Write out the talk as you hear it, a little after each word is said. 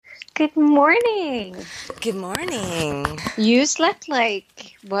Good morning. Good morning. You slept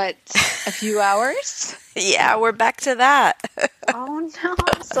like, what, a few hours? Yeah, we're back to that. Oh no,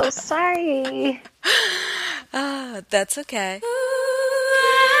 I'm so sorry. That's okay.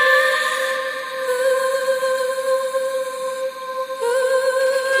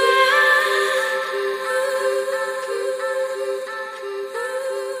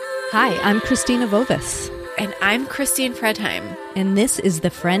 Hi, I'm Christina Vovis. And I'm Christine Fredheim. And this is the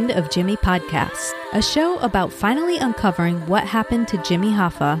Friend of Jimmy podcast, a show about finally uncovering what happened to Jimmy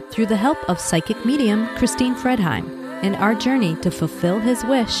Hoffa through the help of psychic medium Christine Fredheim and our journey to fulfill his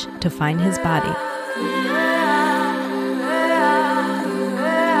wish to find his body.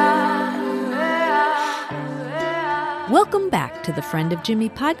 Welcome back to the Friend of Jimmy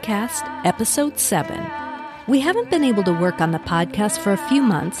podcast, episode 7. We haven't been able to work on the podcast for a few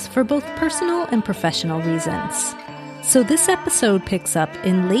months for both personal and professional reasons. So this episode picks up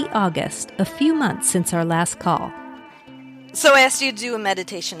in late August, a few months since our last call. So I asked you to do a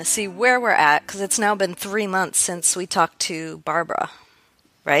meditation to see where we're at, because it's now been 3 months since we talked to Barbara,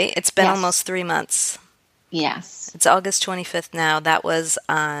 right? It's been almost 3 months. Yes. It's August 25th now. That was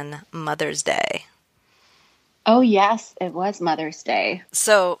on Mother's Day. Oh yes, it was Mother's Day.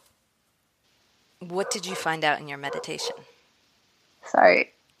 So what did you find out in your meditation?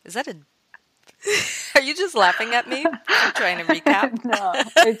 Sorry. Is that Are you just laughing at me? I'm trying to recap. No,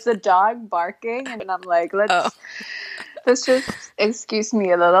 it's a dog barking, and I'm like, let's just excuse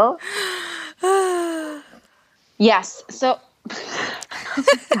me a little. Yes. So, oh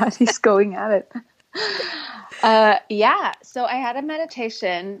my God, he's going at it. So I had a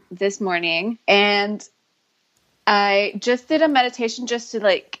meditation this morning, and I just did a meditation just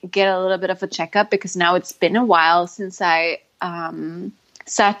to get a little bit of a checkup, because now it's been a while since I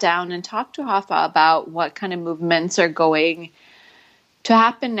sat down and talked to Hoffa about what kind of movements are going to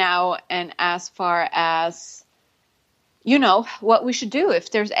happen now, and as far as, what we should do,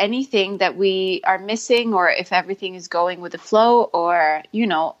 if there's anything that we are missing, or if everything is going with the flow, or,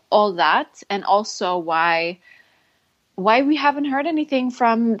 all that. And also why we haven't heard anything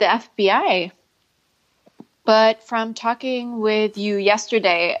from the FBI. But from talking with you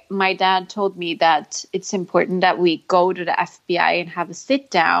yesterday, my dad told me that it's important that we go to the FBI and have a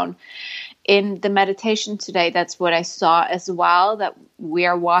sit down. In the meditation today, that's what I saw as well, that we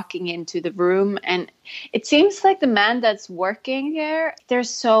are walking into the room. And it seems like the man that's working there,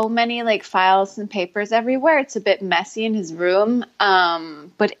 there's so many files and papers everywhere. It's a bit messy in his room.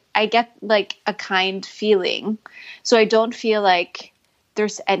 But I get a kind feeling. So I don't feel like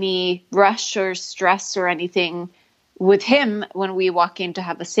there's any rush or stress or anything with him when we walk in to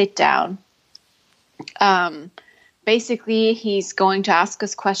have a sit down. Basically, he's going to ask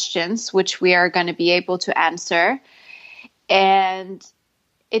us questions, which we are going to be able to answer. And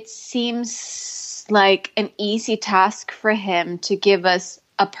it seems like an easy task for him to give us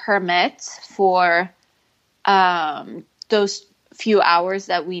a permit for those few hours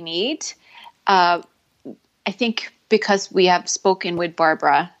that we need. I think because we have spoken with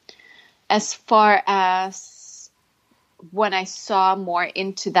Barbara. As far as when I saw more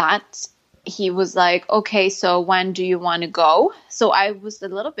into that, he was like, okay, so when do you want to go? So I was a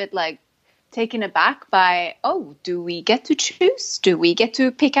little bit taken aback by, do we get to choose? Do we get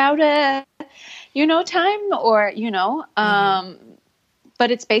to pick out a, time or, but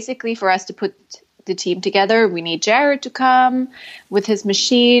it's basically for us to put the team together. We need Jared to come with his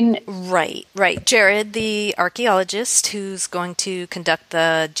machine. Right. Jared, the archaeologist who's going to conduct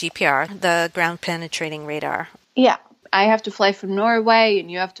the GPR, the ground penetrating radar. Yeah. I have to fly from Norway and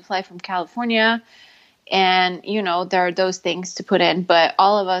you have to fly from California. And, there are those things to put in, but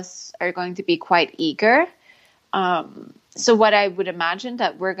all of us are going to be quite eager. So what I would imagine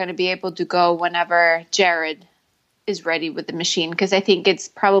that we're going to be able to go whenever Jared is ready with the machine, because I think it's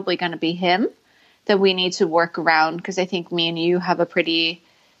probably going to be him that we need to work around, because I think me and you have a pretty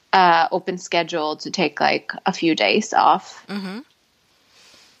open schedule to take a few days off. Mm-hmm.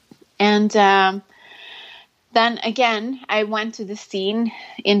 And then again, I went to the scene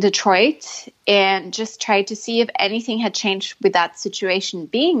in Detroit and just tried to see if anything had changed with that situation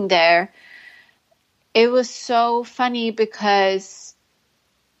being there. It was so funny because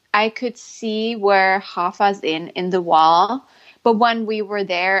I could see where Hoffa's in the wall. But when we were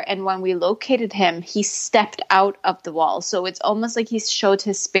there and when we located him, he stepped out of the wall. So it's almost like he showed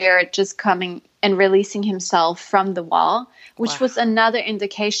his spirit just coming and releasing himself from the wall, which was another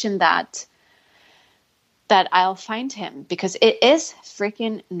indication that I'll find him, because it is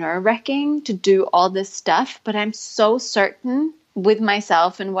freaking nerve-wracking to do all this stuff. But I'm so certain with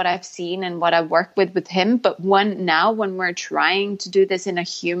myself and what I've seen and what I work with him. But when we're trying to do this in a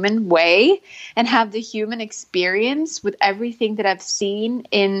human way and have the human experience with everything that I've seen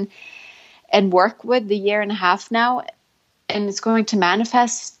in and work with the year and a half now, and it's going to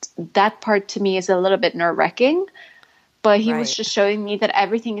manifest, that part to me is a little bit nerve-wracking. But he was just showing me that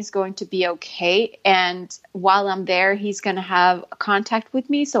everything is going to be okay. And while I'm there, he's going to have contact with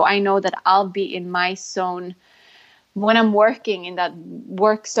me. So I know that I'll be in my zone when I'm working in that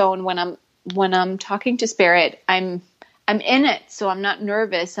work zone, when I'm talking to spirit, I'm in it. So I'm not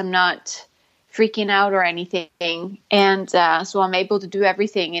nervous. I'm not freaking out or anything. And so I'm able to do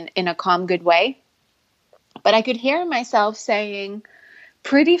everything in a calm, good way. But I could hear myself saying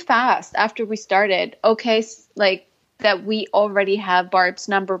pretty fast after we started, okay, like that we already have Barb's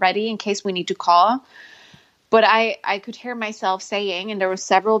number ready in case we need to call. But I could hear myself saying, and there were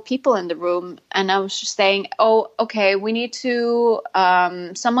several people in the room, and I was just saying, oh, okay, we need to,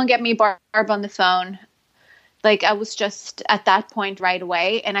 someone get me Barb on the phone. Like I was just at that point right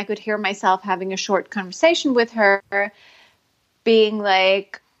away. And I could hear myself having a short conversation with her being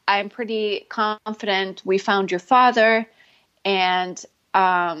like, I'm pretty confident we found your father. And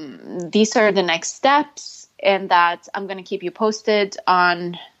these are the next steps. And that I'm going to keep you posted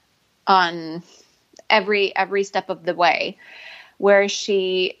on every step of the way. Where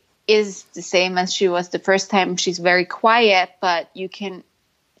she is the same as she was the first time. She's very quiet, but you can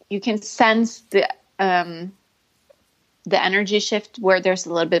sense the energy shift where there's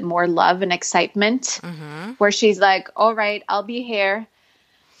a little bit more love and excitement. Mm-hmm. Where she's like, all right, I'll be here.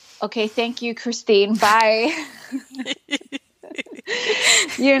 Okay, thank you, Christine. Bye.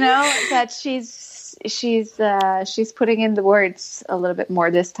 You know, that she's putting in the words a little bit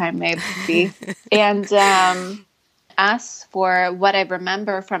more this time, maybe. And as for what I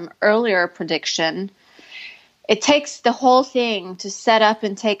remember from earlier prediction, it takes the whole thing to set up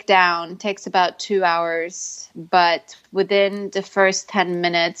and take down. It takes about 2 hours. But within the first 10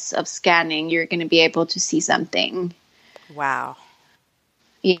 minutes of scanning, you're going to be able to see something. Wow.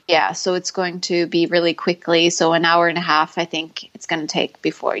 Yeah, so it's going to be really quickly. So an hour and a half, I think it's going to take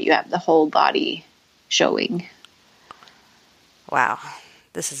before you have the whole body showing. Wow,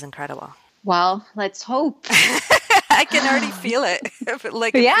 this is incredible. Well, let's hope. I can already feel it.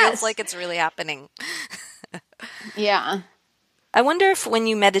 Like it feels like it's really happening. Yeah. I wonder if when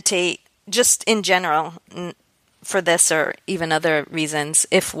you meditate, just in general, for this or even other reasons,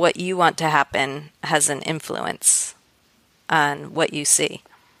 if what you want to happen has an influence on what you see.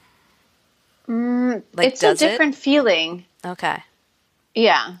 It's a different feeling. Okay.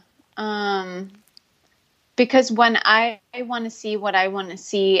 Yeah. Because when I want to see what I want to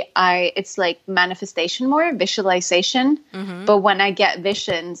see, it's like manifestation more, visualization. Mm-hmm. But when I get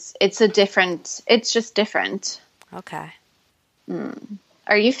visions, it's just different. Okay.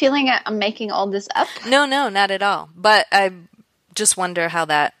 Are you feeling I'm making all this up? No, not at all. But I just wonder how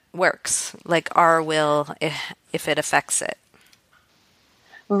that works. Like our will, if it affects it.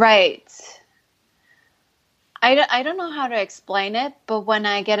 Right. I don't know how to explain it, but when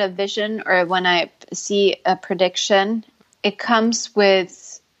I get a vision or when I see a prediction, it comes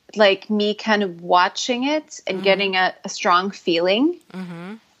with like me kind of watching it and getting a strong feeling,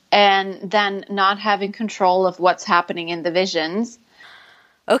 and then not having control of what's happening in the visions.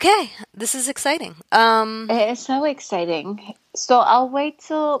 Okay, this is exciting. It is so exciting. So I'll wait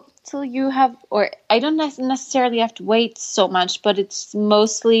till you have, or I don't necessarily have to wait so much, but it's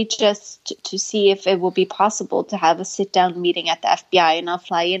mostly just to see if it will be possible to have a sit-down meeting at the FBI, and I'll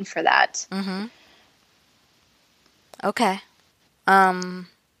fly in for that. Mm-hmm. Okay.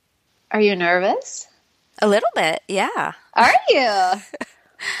 Are you nervous? A little bit, yeah. Are you?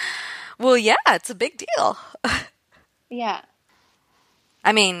 Well, yeah, it's a big deal. Yeah.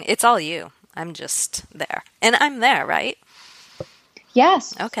 I mean, it's all you. I'm just there. And I'm there, right?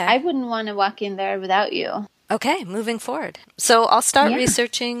 Yes. Okay. I wouldn't want to walk in there without you. Okay, moving forward. So I'll start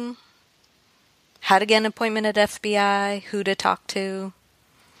researching how to get an appointment at FBI, who to talk to.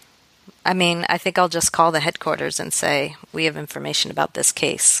 I mean, I think I'll just call the headquarters and say, we have information about this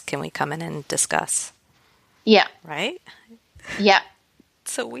case. Can we come in and discuss? Yeah. Right? Yeah.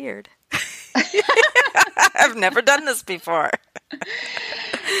 It's so weird. I've never done this before.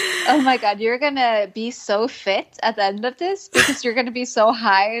 Oh my God, you're going to be so fit at the end of this because you're going to be so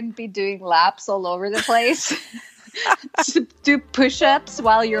high and be doing laps all over the place. To do push-ups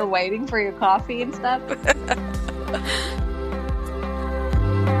while you're waiting for your coffee and stuff.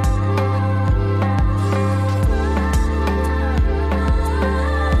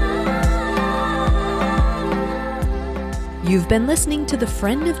 You've been listening to the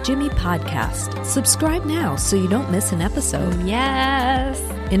Friend of Jimmy podcast. Subscribe now so you don't miss an episode. Yes.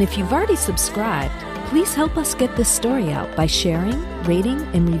 And if you've already subscribed, please help us get this story out by sharing, rating,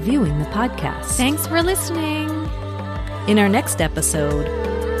 and reviewing the podcast. Thanks for listening. In our next episode...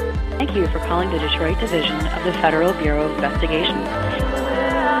 Thank you for calling the Detroit Division of the Federal Bureau of Investigation.